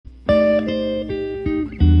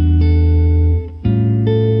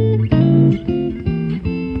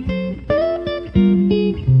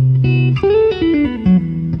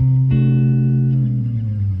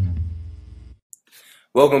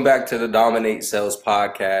Welcome back to the Dominate Sales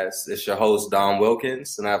Podcast. It's your host, Don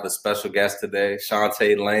Wilkins, and I have a special guest today,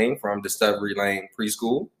 Shantae Lane from Discovery Lane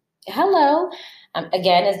Preschool. Hello.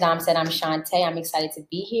 Again, as Dom said, I'm Shantae. I'm excited to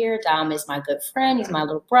be here. Dom is my good friend. He's my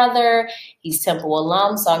little brother. He's Temple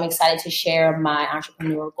alum, so I'm excited to share my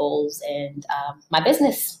entrepreneurial goals and my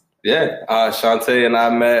business. Yeah, Shantae and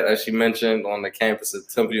I met, as she mentioned, on the campus of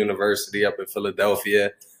Temple University up in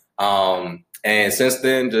Philadelphia. And since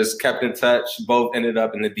then, just kept in touch. Both ended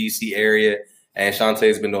up in the DC area. And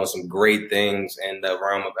Shantae's been doing some great things in the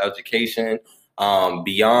realm of education.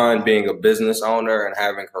 Beyond being a business owner and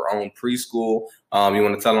having her own preschool. You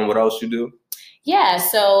want to tell them what else you do? Yeah,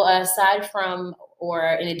 so aside from, or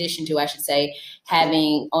in addition to, I should say,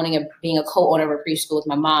 being a co-owner of a preschool with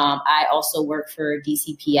my mom, I also work for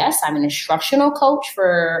DCPS. I'm an instructional coach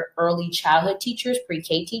for early childhood teachers,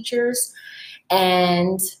 pre-K teachers.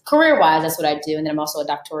 And career-wise, that's what I do. And then I'm also a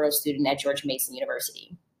doctoral student at George Mason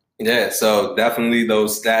University. Yeah, so definitely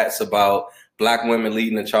those stats about Black women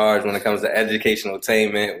leading the charge when it comes to educational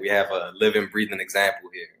attainment. We have a living, breathing example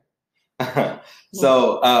here.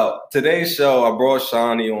 So today's show, I brought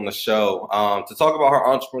Shani on the show to talk about her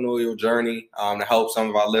entrepreneurial journey, to help some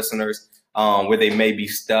of our listeners where they may be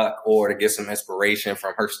stuck or to get some inspiration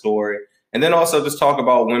from her story. And then also just talk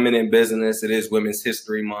about women in business. It is Women's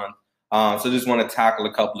History Month. So just want to tackle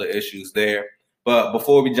a couple of issues there. But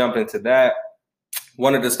before we jump into that,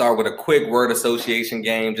 wanted to start with a quick word association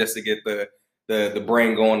game just to get the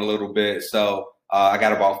brain going a little bit. So I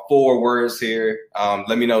got about 4 words here.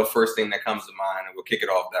 Let me know the first thing that comes to mind, and we'll kick it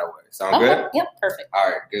off that way. Sound good? Yep, perfect. All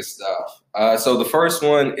right, good stuff. So the first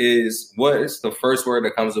one is, what is the first word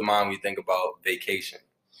that comes to mind when you think about vacation?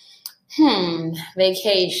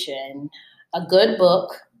 Vacation. A good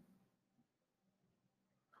book.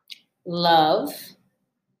 Love.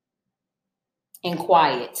 And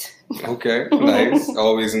quiet. Okay, nice.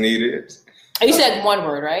 Always needed. Oh, you said one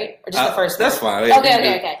word, right? Or just the first word? That's fine.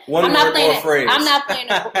 Okay. One word or phrase. I'm not playing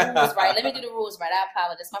the rules right. Let me do the rules right. I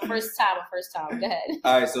apologize. My first time. Go ahead.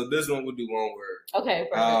 All right, so this one we'll do one word. Okay,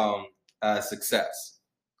 perfect. Success.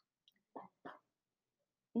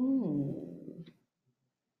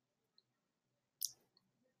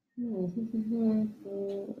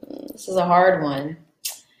 This is a hard one.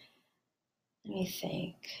 Let me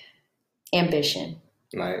think. Ambition.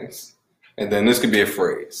 Nice. And then this could be a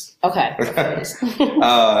phrase. Okay.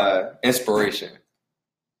 Inspiration.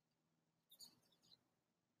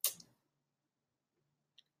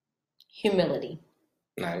 Humility.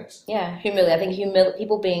 Nice. Yeah, humility. I think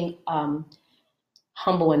people being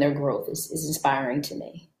humble in their growth is inspiring to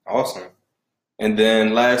me. Awesome. And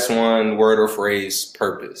then last one, word or phrase,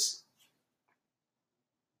 purpose.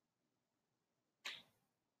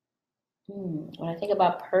 When I think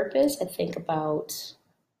about purpose, I think about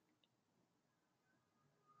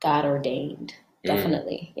God ordained.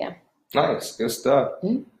 Definitely. Yeah. Nice. Good stuff.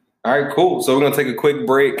 All right, cool. So we're going to take a quick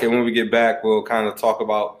break. And when we get back, we'll kind of talk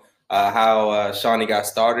about how Shani got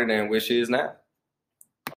started and where she is now.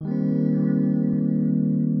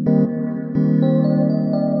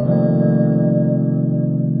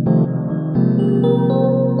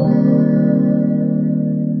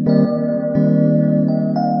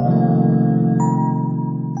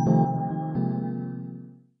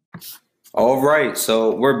 All right,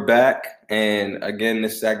 so we're back, and again,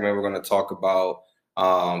 this segment we're going to talk about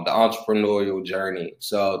the entrepreneurial journey.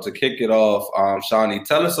 So to kick it off, Shani,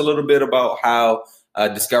 tell us a little bit about how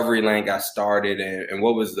Discovery Lane got started and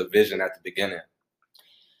what was the vision at the beginning?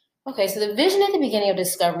 Okay, so the vision at the beginning of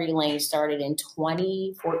Discovery Lane started in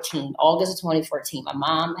 2014, August of 2014. My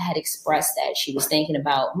mom had expressed that she was thinking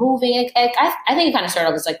about moving. I think it kind of started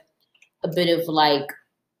off as like a bit of like,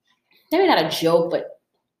 maybe not a joke, but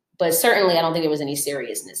certainly I don't think there was any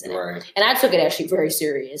seriousness in it. Right. And I took it actually very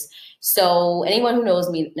serious. So anyone who knows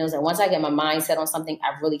me knows that once I get my mind set on something,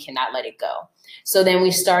 I really cannot let it go. So then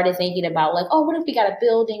we started thinking about like, oh, what if we got a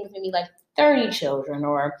building with maybe like 30 children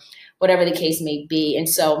or whatever the case may be. And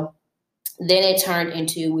so then it turned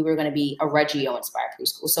into we were going to be a Reggio-inspired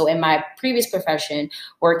preschool. So in my previous profession,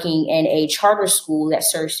 working in a charter school that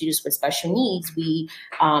serves students with special needs, we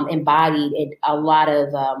embodied a lot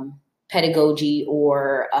of pedagogy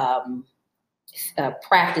or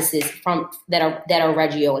practices that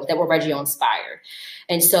were Reggio inspired.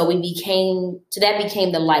 And so that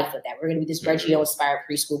became the life of that. We're going to be this Reggio inspired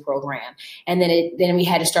preschool program. And then we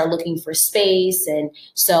had to start looking for space. And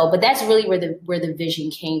so, but that's really where the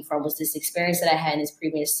vision came from, was this experience that I had in this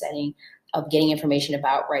previous setting of getting information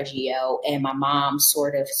about Reggio, and my mom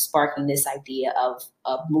sort of sparking this idea of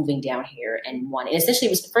moving down here and essentially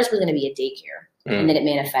it was going to be a daycare. And then it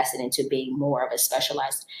manifested into being more of a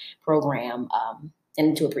specialized program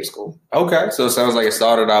into a preschool. Okay, so it sounds like it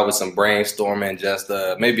started out with some brainstorming, just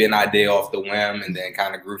maybe an idea off the whim, and then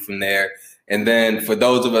kind of grew from there. And then for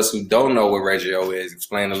those of us who don't know what Reggio is,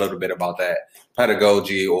 explain a little bit about that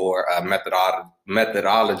pedagogy or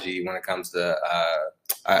methodology when it comes to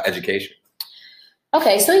education.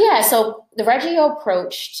 Okay, so the Reggio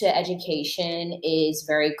approach to education is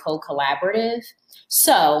very co-collaborative.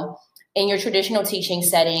 So in your traditional teaching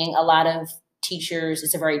setting, a lot of teachers,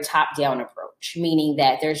 it's a very top-down approach, meaning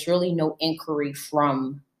that there's really no inquiry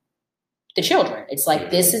from the children. It's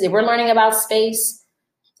like, if we're learning about space,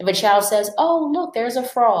 if a child says, oh, look, there's a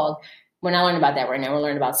frog, we're not learning about that right now. We're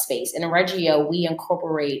learning about space. In Reggio, we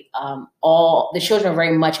incorporate all the children are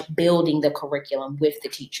very much building the curriculum with the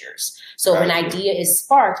teachers. So if an idea is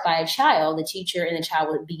sparked by a child, the teacher and the child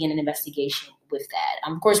would begin an investigation with that.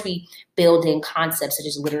 Of course, we build in concepts such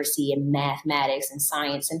as literacy and mathematics and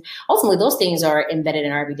science. And ultimately, those things are embedded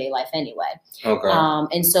in our everyday life anyway. Okay.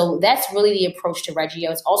 And so that's really the approach to Reggio.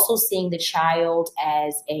 It's also seeing the child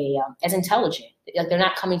as intelligent. Like, they're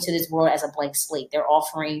not coming to this world as a blank slate. They're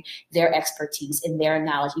offering their expertise and their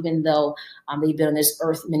knowledge, even though they've been on this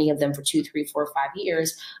earth, many of them for 2, 3, 4, 5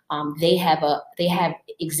 years. They have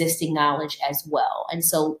existing knowledge as well. And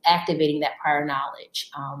so activating that prior knowledge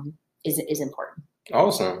is important.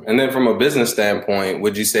 Awesome. And then from a business standpoint,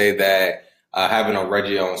 would you say that having a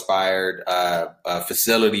Reggio-inspired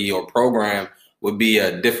facility or program would be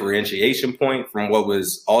a differentiation point from what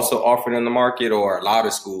was also offered in the market, or a lot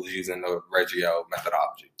of schools using the Reggio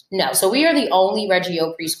methodology? No. So we are the only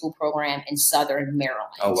Reggio preschool program in Southern Maryland.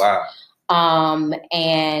 Oh, wow.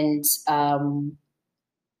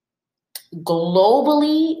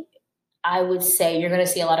 Globally, I would say you're going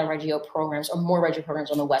to see a lot of Reggio programs, or more Reggio programs,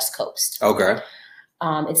 on the West Coast. Okay.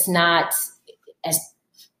 It's not as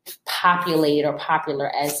populated or popular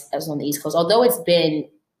as on the East Coast, although it's been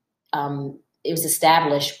it was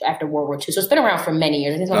established after World War II. So it's been around for many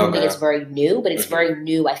years. I don't think it's very new, but it's very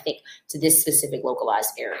new, I think, to this specific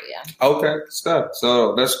localized area. Okay, stuff.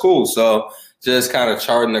 So that's cool. So just kind of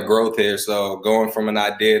charting the growth here. So going from an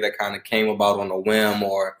idea that kind of came about on a whim,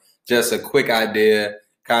 or just a quick idea,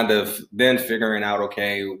 kind of then figuring out,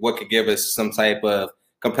 okay, what could give us some type of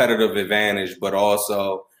competitive advantage, but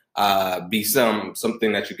also be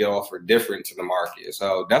something that you get offer different to the market.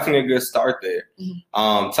 So definitely a good start there.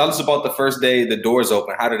 Tell us about the first day the doors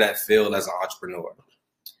open. How did that feel as an entrepreneur?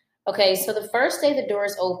 Okay, so the first day the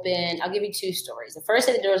doors open, I'll give you 2 stories. The first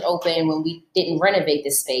day the doors open, when we didn't renovate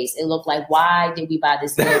this space, it looked like, why did we buy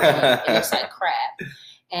this building? It looks like crap.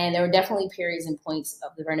 And there were definitely periods and points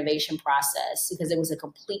of the renovation process, because it was a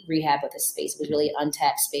complete rehab of the space. It was really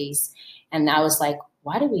untapped space. And I was like,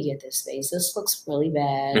 why did we get this space? This looks really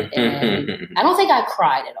bad. And I don't think I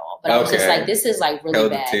cried at all, but I was just like, this is like really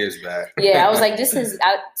bad. The tears back. Yeah, I was like, this is,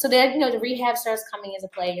 so then, the rehab starts coming into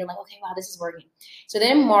play. You're like, okay, wow, this is working. So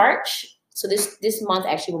then March, so this month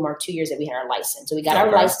actually will mark 2 years that we had our license. So we got our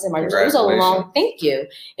license in March. It was a long, thank you.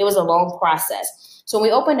 It was a long process. So when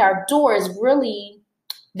we opened our doors, really,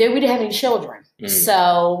 we didn't have any children.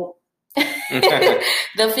 So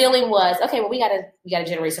the feeling was, okay, well, we gotta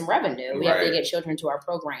generate some revenue. We have to get children to our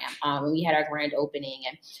program. And we had our grand opening,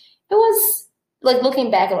 and it was like,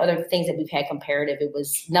 looking back at other things that we've had comparative, it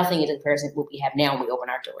was nothing in comparison to what we have now when we open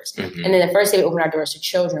our doors. And then the first day we opened our doors to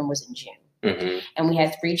children was in June. And we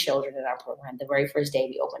had 3 children in our program the very first day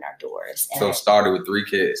we opened our doors. And so it started with 3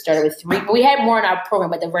 kids. Started with 3, but we had more in our program,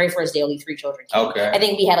 but the very first day only 3 children came. Okay. I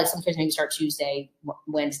think we had like some kids maybe start Tuesday,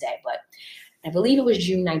 Wednesday, but I believe it was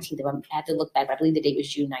June 19th. I have to look back, but I believe the date was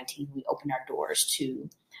June 19th. We opened our doors to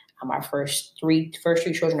our first three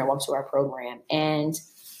children that walked through our program, and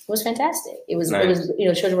it was fantastic. It was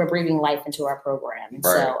children were breathing life into our program, and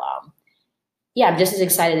so I'm just as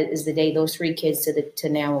excited as the day those 3 kids to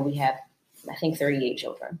now when we have, I think, 38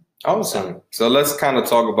 children. Awesome. So let's kind of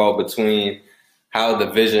talk about between how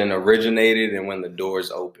the vision originated and when the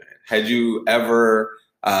doors opened. Had you ever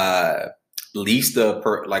leased a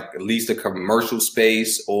commercial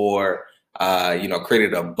space, or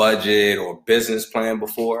created a budget or business plan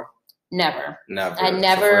before? Never. I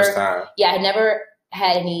never. First time. Yeah, I never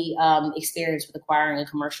had any experience with acquiring a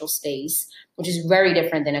commercial space, which is very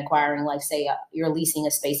different than acquiring, like, say, you're leasing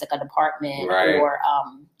a space like an apartment or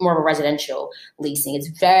more of a residential leasing. It's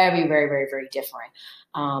very, very, very, very different.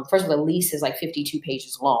 First of all, the lease is like 52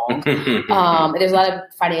 pages long. There's a lot of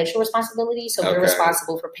financial responsibility. So we're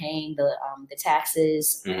responsible for paying the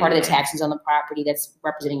taxes, part of the taxes on the property that's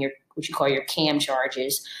representing what you call your CAM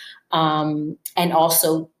charges. And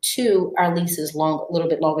also, 2, our lease is a little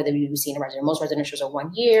bit longer than we would see in a residential. Most residentials are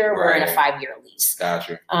 1 year. We're in a 5-year lease.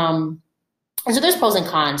 Gotcha. And so there's pros and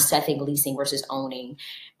cons to, I think, leasing versus owning.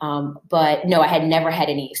 But no, I had never had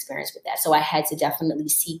any experience with that. So I had to definitely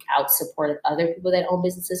seek out support of other people that own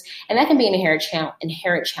businesses. And that can be an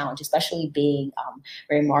inherent challenge, especially being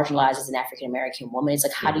very marginalized as an African-American woman. It's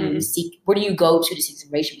like, how do you seek, where do you go to seek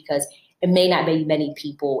information? Because it may not be many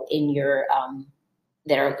people in your,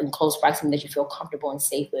 that are in close proximity that you feel comfortable and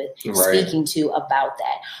safe with speaking to about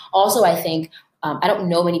that. Also, I think, I don't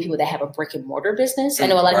know many people that have a brick and mortar business. I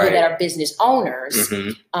know a lot of people that are business owners,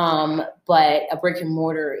 but a brick and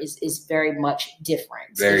mortar is very much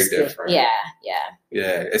different. Very different.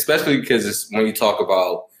 Yeah. Especially because when you talk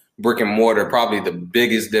about brick and mortar, probably the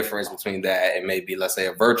biggest difference between that and maybe, let's say,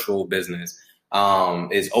 a virtual business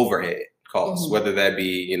is overhead costs, whether that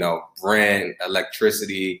be, rent,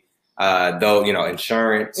 electricity,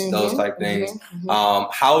 insurance, those type things.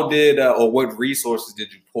 How did or what resources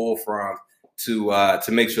did you pull from to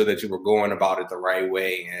make sure that you were going about it the right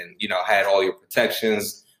way and, had all your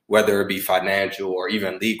protections, whether it be financial or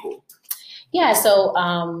even legal? Yeah. So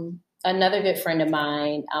another good friend of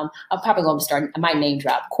mine, I'm probably going to start, I might name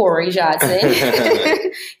drop, Corey Johnson.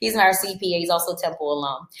 He's our CPA. He's also Temple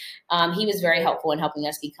alum. He was very helpful in helping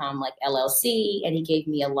us become like LLC, and he gave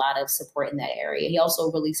me a lot of support in that area. He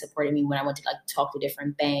also really supported me when I went to talk to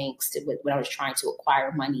different banks when I was trying to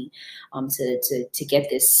acquire money to get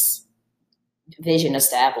this vision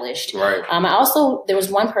established. Right. There was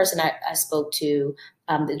one person I spoke to,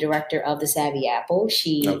 the director of the Savvy Apple.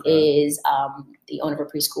 She is the owner of a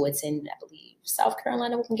preschool. It's in, I believe, South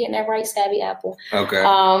Carolina. We can get that right, Savvy Apple. Okay.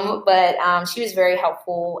 But she was very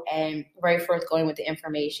helpful and very forthgoing with the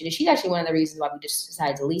information. And she's actually one of the reasons why we just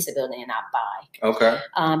decided to lease a building and not buy. Okay.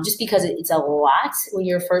 Just because it's a lot when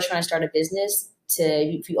you're first trying to start a business.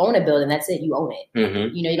 If you own a building, that's it. You own it.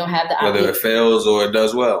 You don't have the option. Whether it fails or it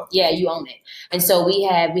does well. Yeah, you own it. And so we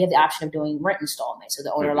have the option of doing rent installment. So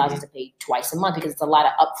the owner allows us to pay twice a month because it's a lot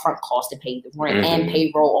of upfront costs to pay the rent and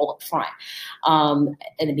payroll all up front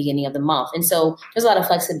in the beginning of the month. And so there's a lot of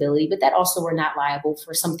flexibility, but that also we're not liable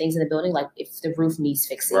for some things in the building. Like if the roof needs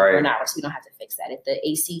fixing, we're not, so we don't have to fix that. If the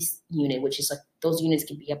AC unit, which is like, those units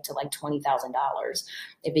can be up to like $20,000.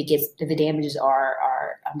 If the damages are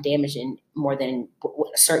damaging more than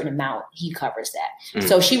a certain amount, he covers that.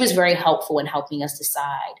 So she was very helpful in helping us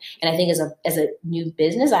decide. And I think as a new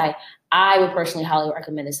business, I would personally highly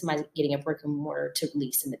recommend that somebody getting a brick and mortar to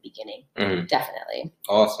lease in the beginning. Definitely.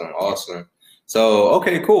 Awesome. So,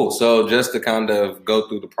 okay, cool. So just to kind of go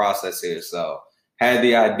through the process here. So had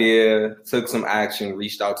the idea, took some action,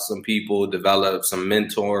 reached out to some people, developed some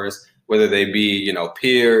mentors, whether they be,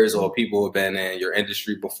 peers or people who have been in your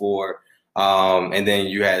industry before. And then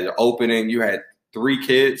you had the opening, you had 3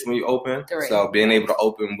 kids when you opened. 3. So being able to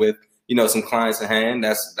open with, some clients in hand,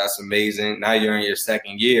 that's amazing. Now you're in your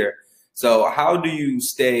 2nd year. So how do you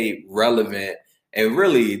stay relevant? And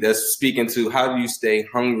really that's speaking to how do you stay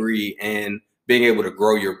hungry and being able to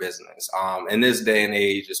grow your business? In this day and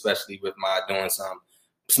age, especially with my doing some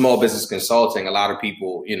small business consulting, a lot of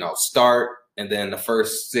people, start and then the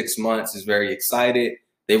first 6 months is very excited.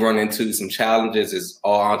 They run into some challenges, as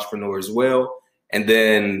all entrepreneurs will. And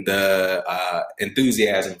then the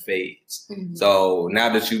enthusiasm fades. So now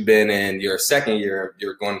that you've been in your 2nd year,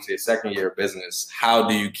 you're going into your 2nd year of business, how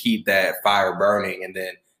do you keep that fire burning? And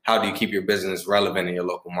then how do you keep your business relevant in your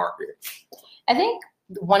local market? I think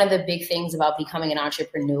one of the big things about becoming an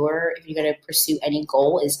entrepreneur, if you're going to pursue any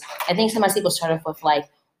goal, is I think sometimes people start off with like,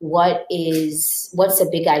 what's a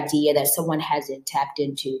big idea that someone hasn't tapped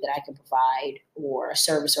into that I can provide, or a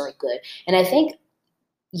service or a good? And I think,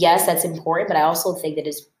 yes, that's important, but I also think that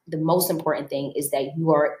is the most important thing is that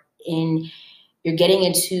you're getting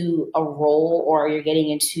into a role or you're getting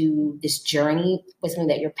into this journey with something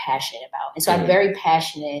that you're passionate about. And so I'm very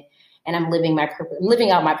passionate, and I'm living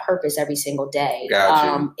out my purpose every single day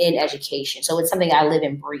in education. So it's something I live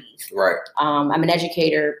and breathe. Right. I'm an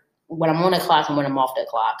educator. When I'm on the clock and when I'm off the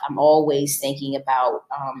clock, I'm always thinking about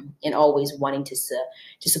and always wanting to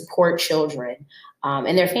support children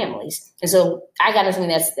and their families. And so I got into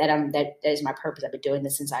something that is my purpose. I've been doing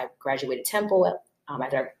this since I graduated Temple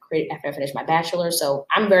after I finished my bachelor. So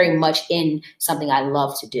I'm very much in something I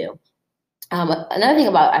love to do. Another thing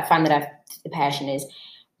I find that the passion is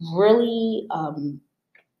really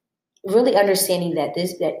understanding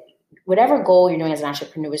that whatever goal you're doing as an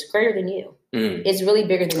entrepreneur is greater than you. It's really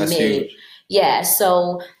bigger than me. Huge. Yeah.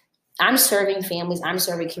 So I'm serving families, I'm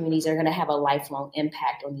serving communities that are going to have a lifelong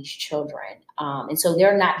impact on these children. And so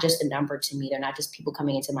they're not just a number to me. They're not just people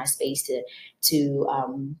coming into my space to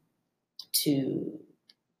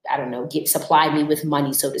I don't know, supply me with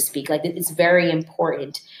money, so to speak. Like, it's very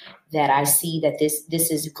important that I see that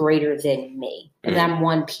this is greater than me, and I'm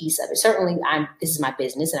one piece of it. Certainly, this is my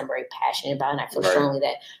business, and I'm very passionate about it, and I feel strongly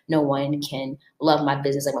that no one can love my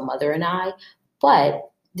business like my mother and I. But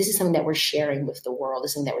this is something that we're sharing with the world.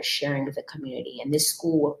 This is something that we're sharing with the community. And this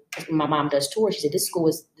school, my mom does tours. She said, this school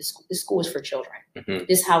is for children. Mm-hmm.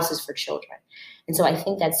 This house is for children. And so I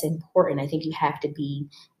think that's important. I think you have to be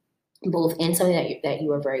both in something that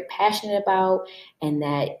you are very passionate about, and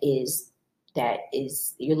that is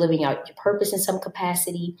you're living out your purpose in some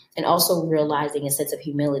capacity, and also realizing a sense of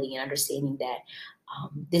humility and understanding that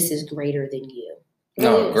this is greater than you.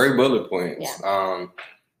 No, great bullet points. Yeah.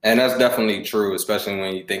 And that's definitely true, especially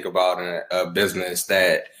when you think about a business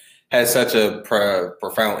that has such a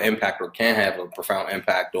profound impact, or can have a profound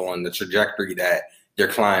impact on the trajectory that your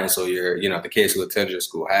clients or the kids who attend your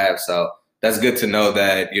school have. So that's good to know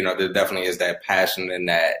that, there definitely is that passion and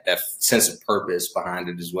that sense of purpose behind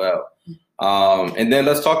it as well. And then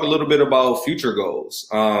let's talk a little bit about future goals.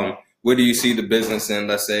 Where do you see the business in,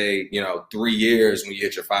 let's say, 3 years when you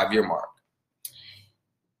hit your 5-year mark?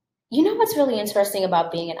 You know what's really interesting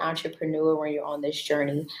about being an entrepreneur when you're on this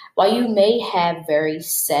journey? While you may have very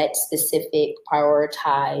set, specific,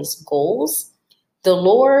 prioritized goals, the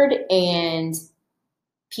Lord and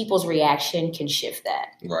people's reaction can shift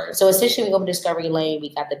that. Right. So essentially, we opened Discovery Lane.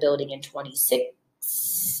 We got the building in 2015.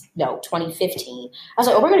 I was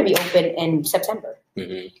like, we're going to be open in September.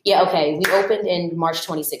 Mm-hmm. Yeah, okay. We opened in March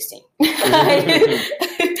 2016.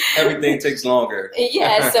 Everything takes longer.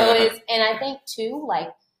 Yeah, and I think too,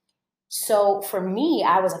 so for me,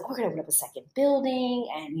 I was like, we're going to open up a second building.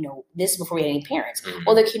 And, this is before we had any parents. Mm-hmm.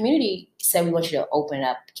 Well, the community said, we want you to open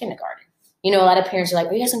up kindergarten. A lot of parents are like,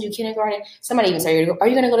 are you guys going to do kindergarten? Somebody even said, are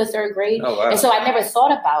you going to go to 3rd grade? Oh, wow. And so I never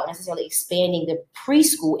thought about necessarily expanding the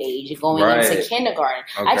preschool age and going into kindergarten.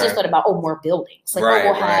 Okay. I just thought about, more buildings.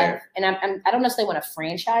 We'll have, and I don't necessarily want to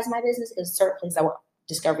franchise my business. There's certain places I want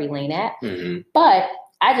Discovery Lane at. Mm-hmm. But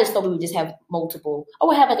I just thought we would just have multiple.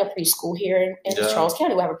 We'll have a preschool here in Charles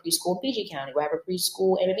County. We'll have a preschool in PG County. We'll have a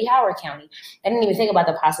preschool in maybe Howard County. I didn't even think about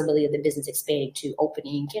the possibility of the business expanding to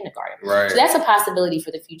opening kindergarten. Right. So that's a possibility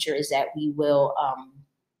for the future, is that we will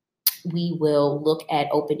look at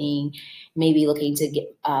opening, maybe looking to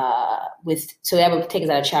get so that would take us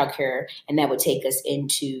out of childcare, and that would take us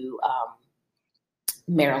into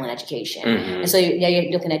Maryland education. Mm-hmm. And so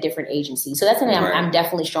you're looking at different agencies. So that's something I'm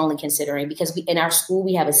definitely strongly considering, because in our school,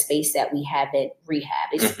 we have a space that we haven't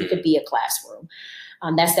rehabbed. It could be a classroom.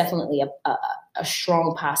 That's definitely a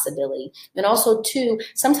strong possibility. And also too,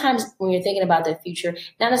 sometimes when you're thinking about the future,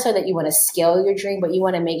 not necessarily that you want to scale your dream, but you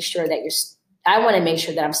want to make sure that I want to make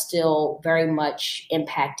sure that I'm still very much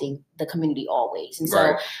impacting the community always. And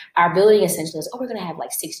so our building essentially is, we're going to have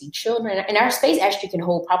 60 children. And our space actually can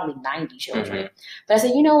hold probably 90 children. Mm-hmm. But I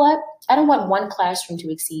said, you know what? I don't want one classroom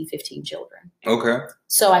to exceed 15 children. Okay.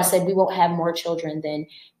 So I said, we won't have more children than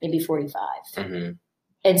maybe 45. Mm-hmm.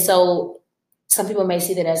 And so some people may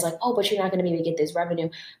see that as but you're not going to be able to get this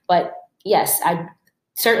revenue. But yes, I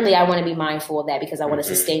want to be mindful of that, because I want to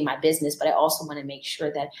sustain my business, but I also want to make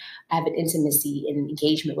sure that I have an intimacy and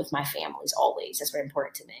engagement with my families always. That's very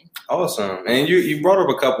important to me. Awesome. And you brought up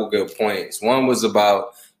a couple good points. One was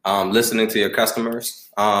about listening to your customers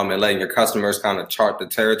and letting your customers kind of chart the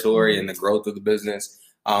territory and the growth of the business.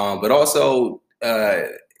 But also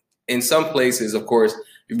in some places, of course,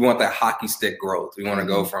 we want that hockey stick growth. We want to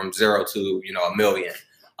go from 0 to, $1 million.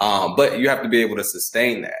 But you have to be able to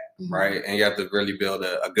sustain that, right? And you have to really build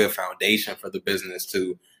a good foundation for the business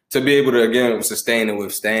to be able to, again, sustain and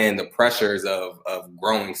withstand the pressures of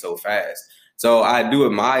growing so fast. So I do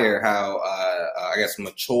admire how,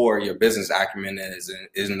 mature your business acumen is,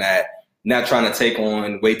 in that not trying to take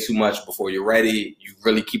on way too much before you're ready. You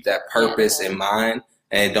really keep that purpose in mind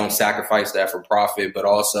and don't sacrifice that for profit, but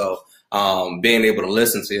also being able to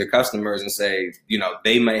listen to your customers and say,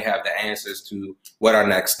 they may have the answers to what our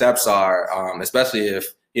next steps are, especially if,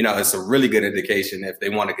 it's a really good indication if they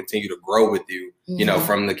want to continue to grow with you,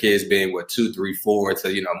 from the kids being 2, 3, 4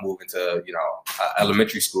 to, moving to,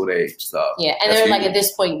 elementary school age. So yeah. And they're at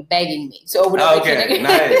this point begging me. So okay,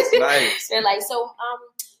 nice. They're like, so,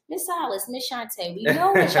 Miss Alice, Miss Shantae, we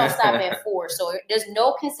know that y'all stop at 4, so there's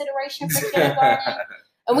no consideration for kindergarten.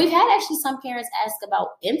 And we've had actually some parents ask about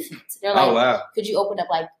infants. They're like, wow, could you open up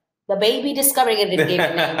the baby discovery lane?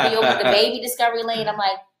 Can you open the baby discovery lane? I'm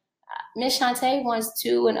like, Miss Shantae wants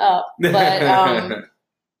 2 and up. But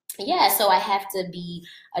so I have to be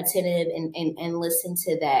attentive and listen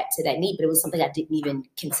to that need. But it was something I didn't even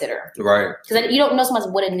consider. Right. Because you don't know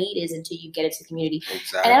sometimes what a need is until you get it to the community.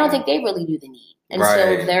 Exactly. And I don't think they really knew the need. And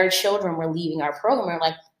so their children were leaving our program. We're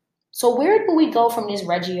like, So where do we go from this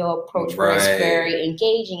Reggio approach where it's Right. very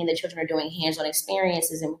engaging and the children are doing hands-on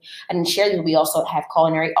experiences? And I didn't share that we also have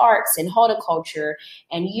culinary arts and horticulture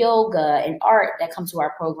and yoga and art that comes to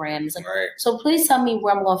our programs. Like, Right. so please tell me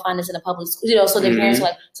where I'm going to find this in a public school, you know, so the parents are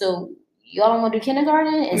like, so y'all don't want to do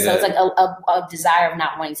kindergarten? And so it's like a desire of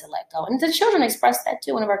not wanting to let go. And the children express that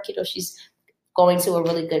too. One of our kiddos, she's going to a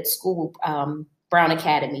really good school, Brown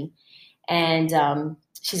Academy. And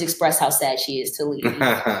she's expressed how sad she is to leave.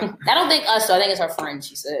 I don't think us, so I think it's her friend,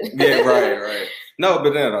 she said. Yeah, right. No,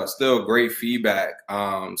 but no, still great feedback.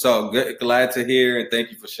 So glad to hear, and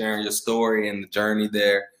thank you for sharing your story and the journey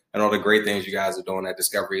there and all the great things you guys are doing at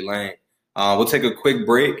Discovery Lane. We'll take a quick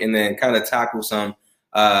break and then kind of tackle some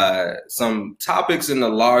topics in the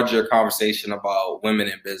larger conversation about women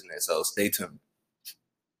in business. So stay tuned.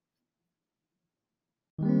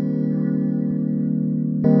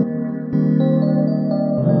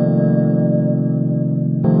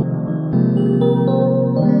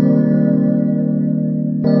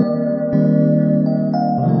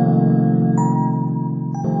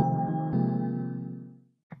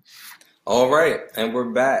 All right, and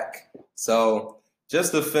we're back. So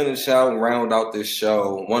just to finish out and round out this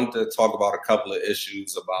show, I wanted to talk about a couple of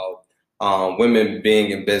issues about women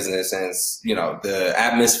being in business and, you know, the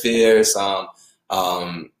atmosphere, some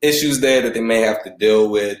issues there that they may have to deal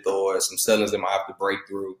with or some ceilings they might have to break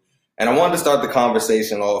through. And I wanted to start the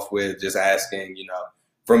conversation off with just asking, you know,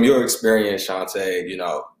 from your experience, Shantae, you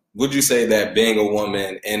know, would you say that being a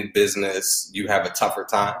woman in business, you have a tougher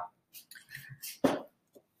time?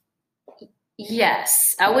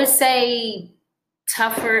 Yes, I would say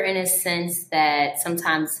tougher in a sense that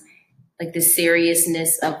sometimes like the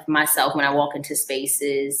seriousness of myself when I walk into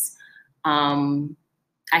spaces,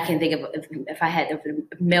 I can think of if I had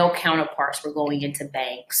male counterparts were going into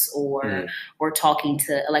banks or talking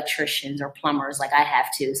to electricians or plumbers, like I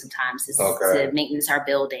have to sometimes to maintenance our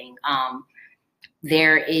building.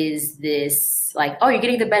 There is this like, oh, you're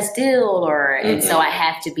getting the best deal, and so I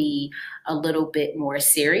have to be a little bit more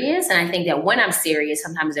serious. And I think that when I'm serious,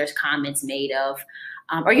 sometimes there's comments made of,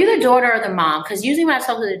 are you the daughter or the mom? Because usually when I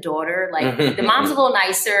talk to the daughter, like the mom's a little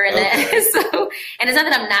nicer. And so, and it's not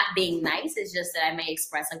that I'm not being nice. It's just that I may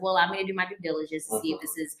express like, well, I'm going to do my due diligence to see if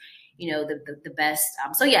this is, you know, the best.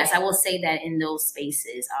 So yes, I will say that in those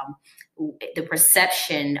spaces, the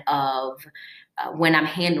perception of when I'm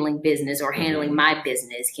handling business or handling my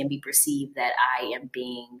business can be perceived that I am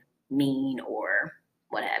being mean or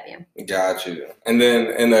what have you. Got you. And then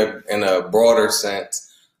in a broader sense,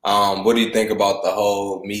 what do you think about the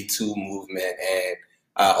whole Me Too movement and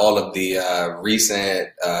all of the recent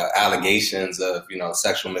allegations of, you know,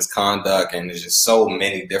 sexual misconduct? And there's just so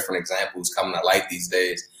many different examples coming to light these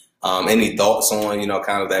days. Any thoughts on, you know,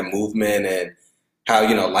 kind of that movement and how,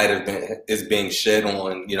 you know, light is being shed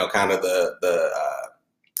on, you know, kind of the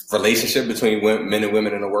relationship between men and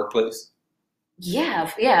women in the workplace? Yeah,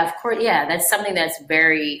 of course. Yeah, that's something that's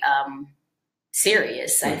very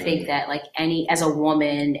serious. I think that like as a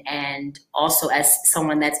woman and also as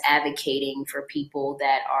someone that's advocating for people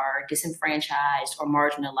that are disenfranchised or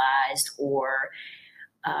marginalized or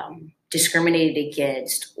discriminated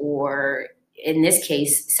against or in this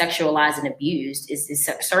case, sexualized and abused is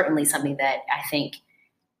certainly something that I think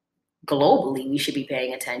globally we should be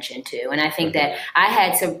paying attention to. And I think that I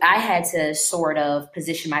had to sort of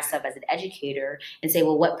position myself as an educator and say,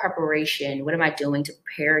 well, what am I doing to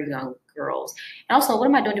prepare young girls? And also, what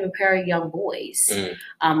am I doing to prepare young boys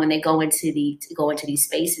when they go into these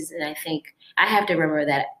spaces? And I think I have to remember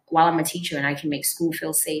that while I'm a teacher and I can make school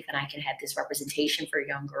feel safe and I can have this representation for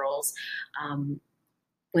young girls,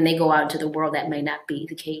 when they go out into the world, that may not be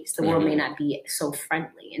the case. The world may not be so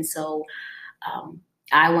friendly. And so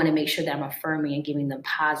I want to make sure that I'm affirming and giving them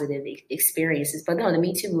positive experiences. But no, the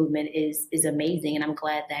Me Too movement is amazing. And I'm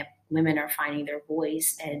glad that women are finding their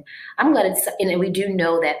voice. And I'm glad and we do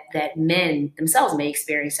know that men themselves may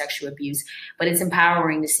experience sexual abuse, but it's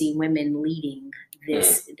empowering to see women leading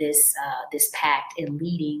this pact and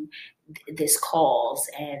leading this cause.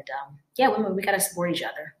 And women, we got to support each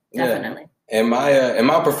other. Definitely. In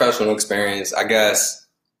my professional experience, I guess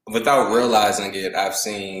without realizing it, I've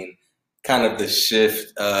seen kind of the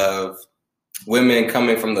shift of women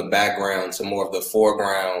coming from the background to more of the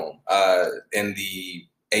foreground in the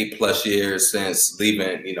 8+ years since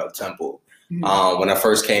leaving, you know, Temple. When I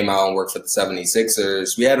first came out and worked for the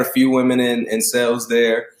 76ers, we had a few women in sales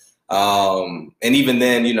there. And even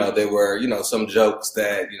then, you know, there were, you know, some jokes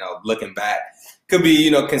that, you know, looking back could be,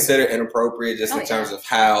 you know, considered inappropriate just in terms of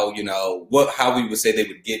how, you know, how we would say they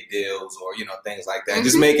would get deals or, you know, things like that.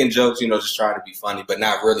 Just making jokes, you know, just trying to be funny, but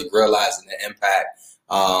not really realizing the impact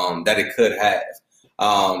that it could have.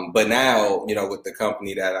 But now, with the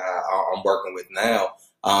company that I'm working with now,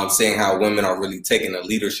 seeing how women are really taking a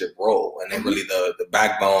leadership role, and they're really the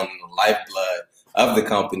backbone and the lifeblood of the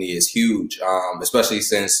company is huge, especially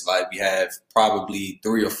since we have probably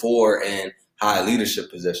 3 or 4 in high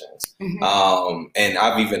leadership positions. And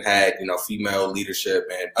I've even had, female leadership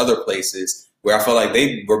in other places where I felt like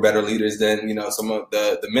they were better leaders than, some of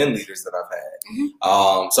the men leaders that I've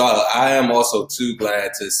had. So I am also too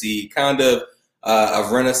glad to see kind of a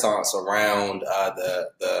renaissance around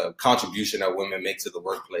the contribution that women make to the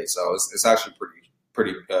workplace. So it's actually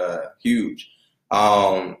pretty huge.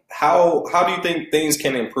 How do you think things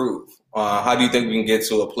can improve? How do you think we can get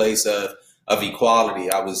to a place of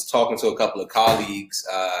equality? I was talking to a couple of colleagues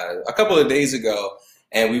a couple of days ago,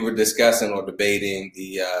 and we were discussing or debating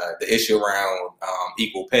the issue around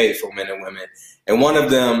equal pay for men and women. And one of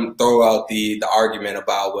them threw out the argument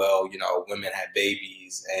about, well, women have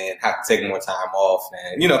babies and have to take more time off,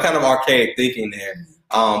 and kind of archaic thinking there.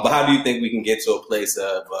 But how do you think we can get to a place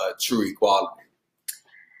of true equality?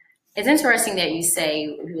 It's interesting that you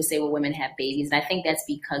say, people say, well, women have babies. And I think that's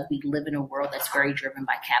because we live in a world that's very driven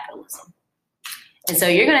by capitalism. And so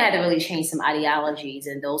you're going to have to really change some ideologies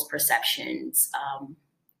and those perceptions,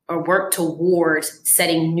 or work towards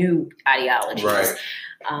setting new ideologies. Right.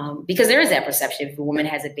 Because there is that perception, if a woman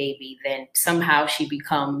has a baby, then somehow she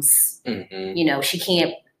becomes, she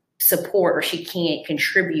can't support or she can't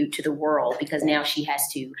contribute to the world because now she has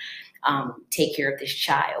to take care of this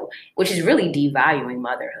child, which is really devaluing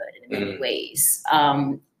motherhood in many ways.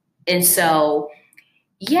 And so,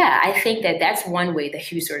 yeah, I think that's one way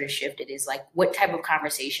that you sort of shifted is what type of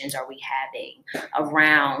conversations are we having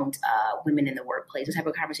around women in the workplace? What type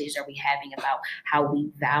of conversations are we having about how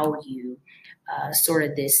we value sort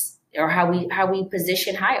of this, or how we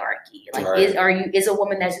position hierarchy? Is a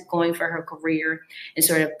woman that's going for her career and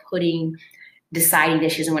sort of deciding that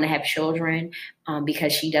she doesn't want to have children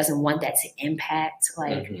because she doesn't want that to impact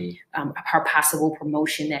her possible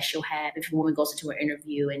promotion that she'll have. If a woman goes into an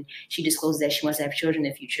interview and she discloses that she wants to have children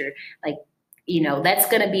in the future, those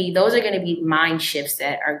are going to be mind shifts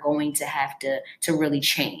that are going to have to really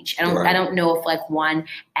change. I don't know if one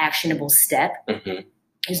actionable step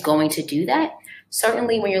is going to do that.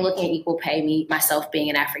 Certainly when you're looking at equal pay, myself being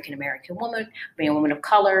an African-American woman, being a woman of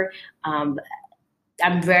color,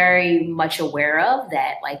 I'm very much aware of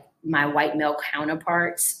that, my white male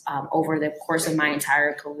counterparts over the course of my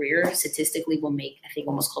entire career statistically will make, I think,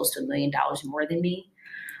 almost close to $1 million more than me.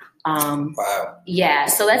 Wow. Yeah,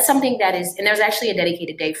 so that's something that is, and there's actually a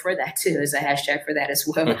dedicated day for that too. There's a hashtag for that as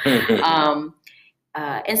well.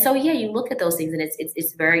 And so, yeah, you look at those things and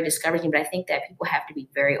it's very discouraging, but I think that people have to be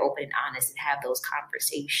very open and honest and have those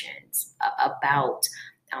conversations about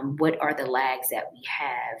what are the lags that we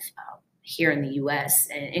have here in the U.S.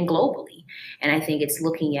 and globally. And I think it's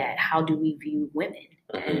looking at how do we view women.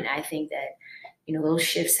 And I think that, those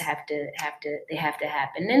shifts have to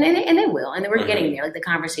happen, and they will, and we're getting there. The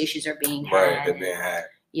conversations are being had. Right, they're being had.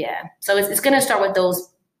 Yeah. So it's going to start with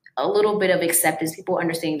a little bit of acceptance, people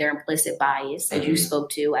understanding their implicit bias, as you spoke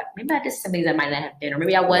to. Maybe I did some things I might not have been, or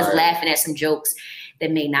maybe I was laughing at some jokes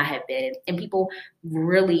that may not have been, and people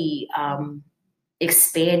really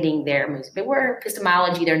expanding their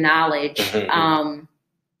epistemology, their knowledge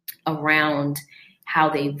around how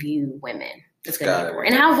they view women. It's going to be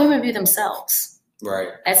important. And how women view themselves. Right.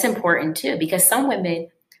 That's important too, because some women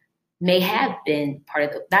may have been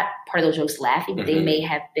not part of those jokes laughing, but they may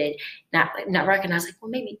have been not recognized,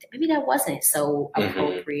 well, maybe that wasn't so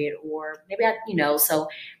appropriate, or maybe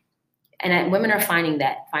women are finding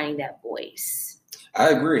that voice. I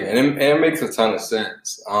agree, and it makes a ton of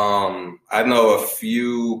sense. I know a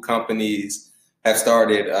few companies have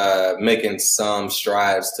started making some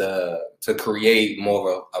strides to create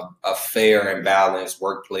more of a fair and balanced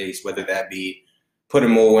workplace, whether that be putting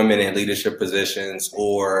more women in leadership positions,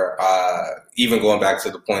 or even going back to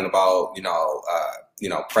the point about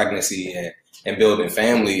pregnancy and building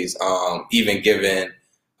families, even giving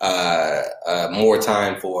more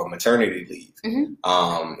time for maternity leave.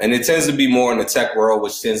 And it tends to be more in the tech world,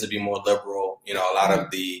 which tends to be more liberal. A lot of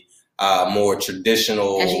the more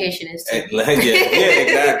traditional education is too.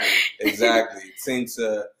 Exactly. Seems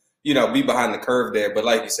to be behind the curve there. But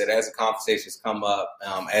like you said, as the conversations come up,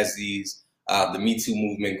 as the Me Too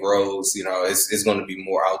movement grows, it's going to be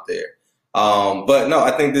more out there. But no,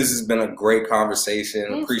 I think this has been a great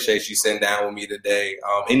conversation. Appreciate you sitting down with me today.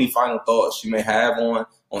 Any final thoughts you may have on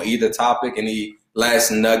either topic? Any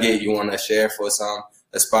last nugget you want to share for some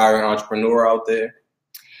aspiring entrepreneur out there?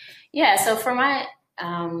 Yeah, so for my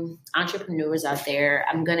entrepreneurs out there,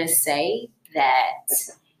 I'm going to say that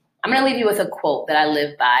I'm going to leave you with a quote that I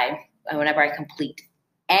live by whenever I complete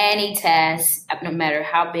any test, no matter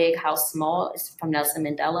how big, how small, it's from Nelson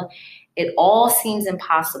Mandela. It all seems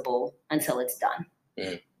impossible until it's done.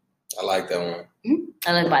 I like that one.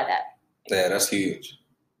 I live by that. Yeah, that's huge.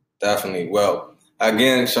 Definitely. Well,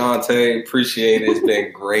 again, Shantae, appreciate it. It's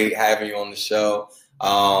been great having you on the show.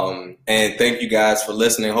 And thank you guys for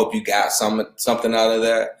listening. Hope you got something out of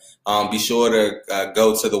that. Be sure to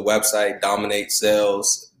go to the website,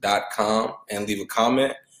 dominatesales.com, and leave a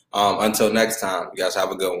comment. Until next time, you guys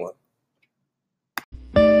have a good one.